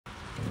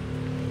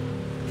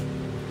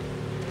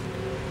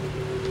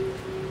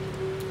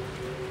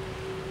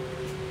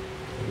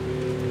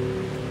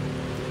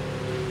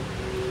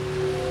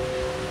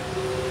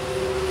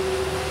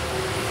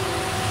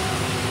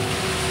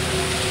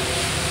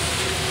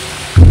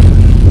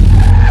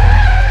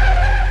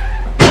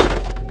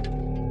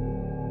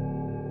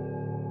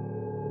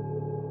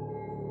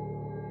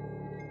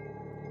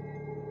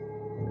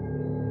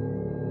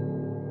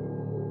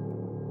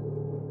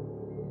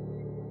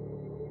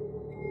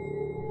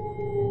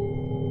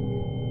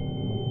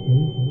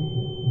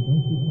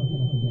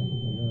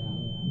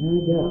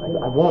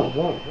I won't.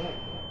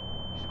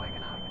 She's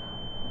waking up.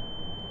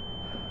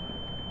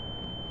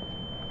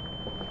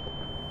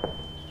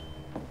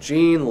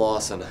 Gene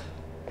Lawson.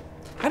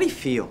 How do you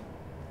feel?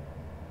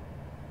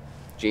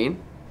 Gene?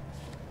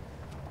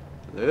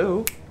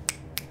 Hello?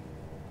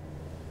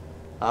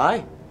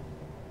 Hi?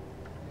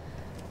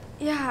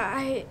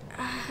 Okay.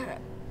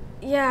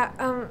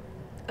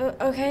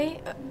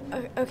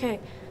 Okay.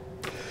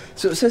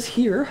 So it says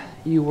here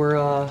you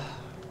were,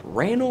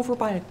 ran over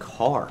by a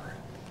car.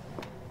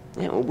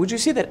 Yeah, would you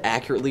say that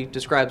accurately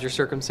describes your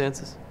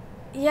circumstances?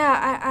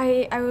 Yeah,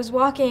 I was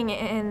walking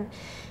and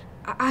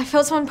I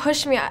felt someone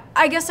push me.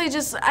 I guess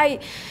I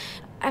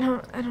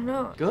don't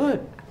know.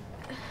 Good.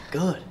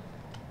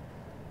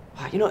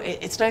 You know,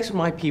 it's nice when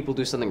my people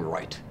do something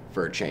right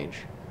for a change.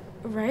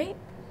 Right?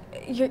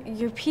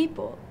 Your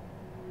people.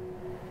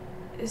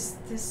 Is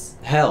this...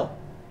 Hell.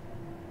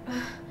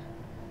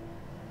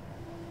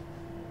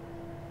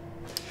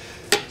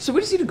 So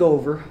we just need to go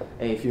over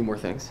a few more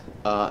things,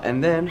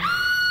 and then...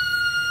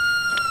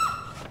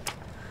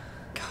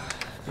 God,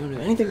 I don't do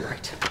anything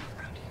right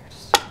around here.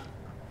 Just...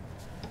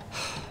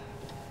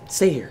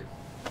 Stay here.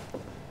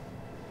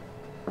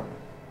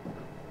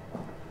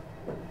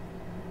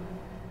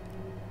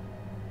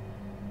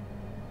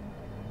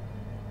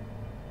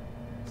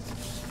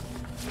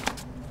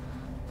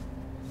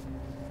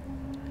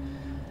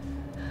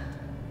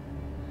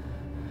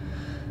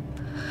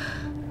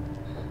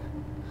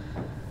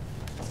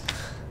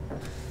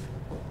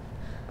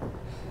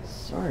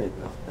 Sorry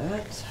about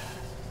that.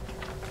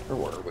 Where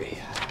were we?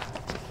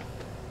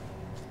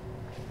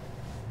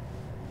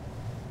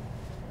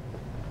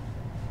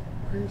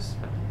 Where's...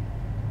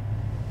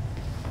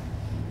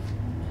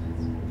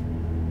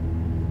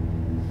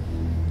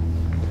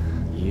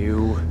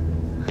 You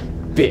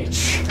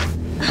bitch.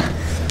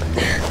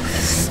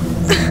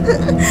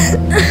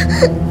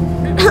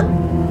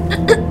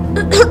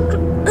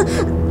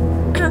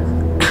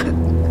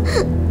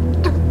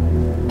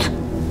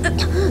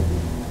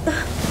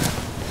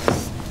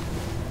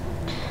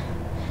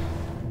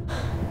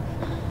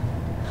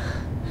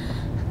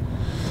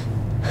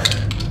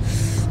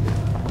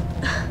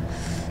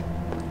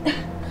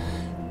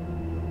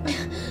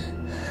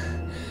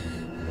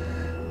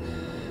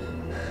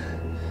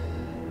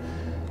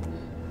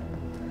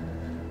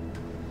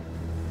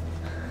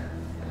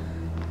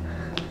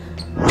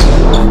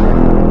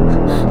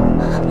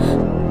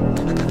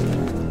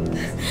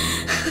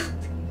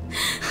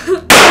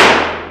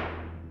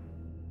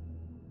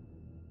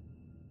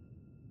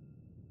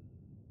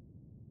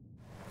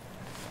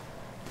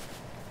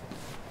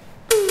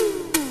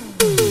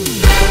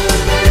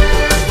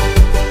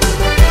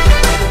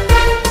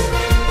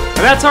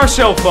 And that's our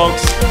show,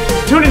 folks.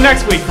 Tune in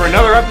next week for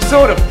another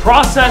episode of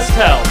Processed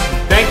Hell.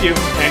 Thank you,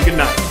 and good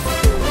night.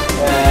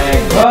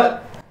 Hey,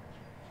 cut!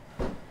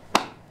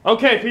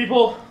 Okay,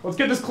 people, let's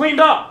get this cleaned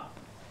up.